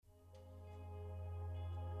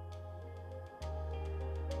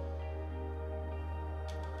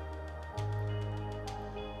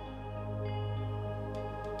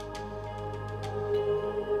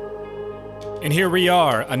And here we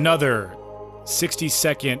are, another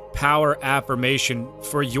 60-second power affirmation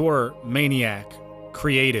for your maniac,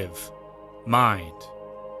 creative mind.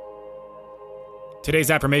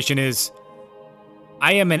 Today's affirmation is,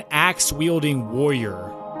 I am an axe-wielding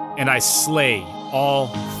warrior, and I slay all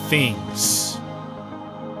things.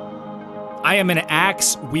 I am an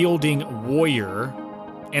axe-wielding warrior,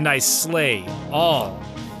 and I slay all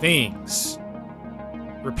things.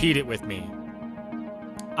 Repeat it with me.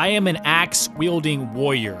 I am an axe-wielding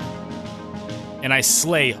warrior, and I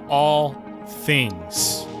slay all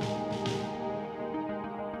things.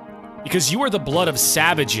 Because you are the blood of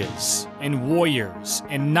savages and warriors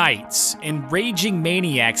and knights and raging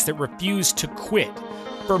maniacs that refuse to quit.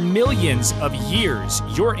 For millions of years,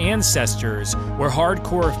 your ancestors were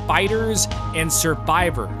hardcore fighters and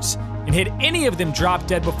survivors. And had any of them dropped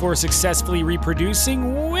dead before successfully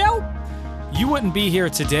reproducing, well, you wouldn't be here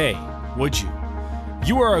today, would you?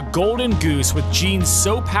 You are a golden goose with genes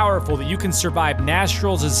so powerful that you can survive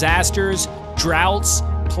natural disasters, droughts,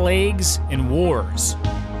 plagues, and wars.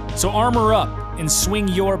 So armor up and swing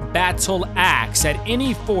your battle axe at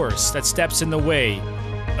any force that steps in the way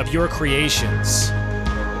of your creations.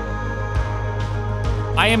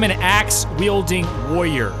 I am an axe-wielding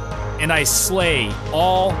warrior, and I slay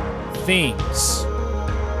all things.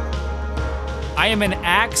 I am an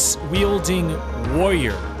axe-wielding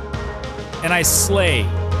warrior, and I slay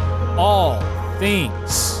all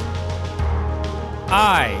things.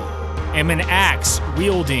 I am an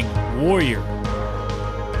axe-wielding warrior,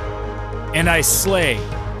 and I slay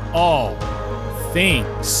all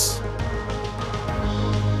things.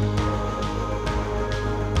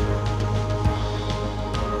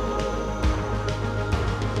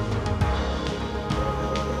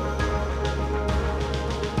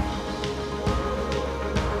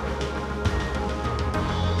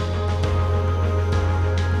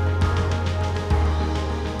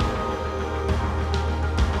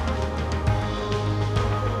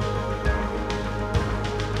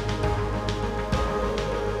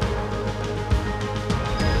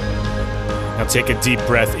 Now take a deep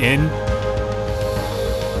breath in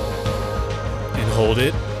and hold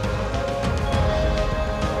it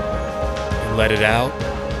and let it out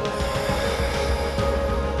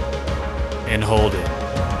and hold it.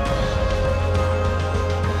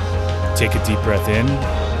 Take a deep breath in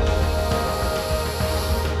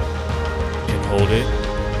and hold it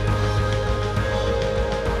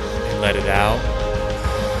and let it out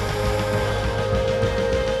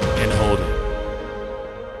and hold it.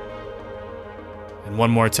 And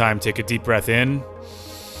one more time, take a deep breath in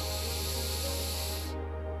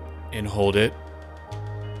and hold it.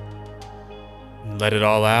 And let it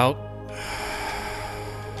all out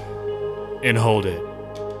and hold it.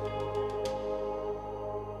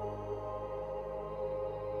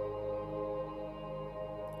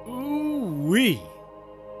 Ooh-wee.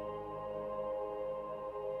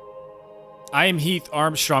 I am Heath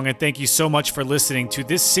Armstrong, and thank you so much for listening to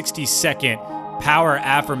this 60-second power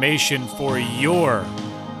affirmation for your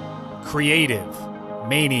creative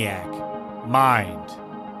maniac mind.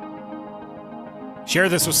 Share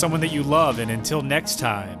this with someone that you love, and until next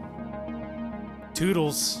time,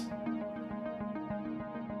 toodles.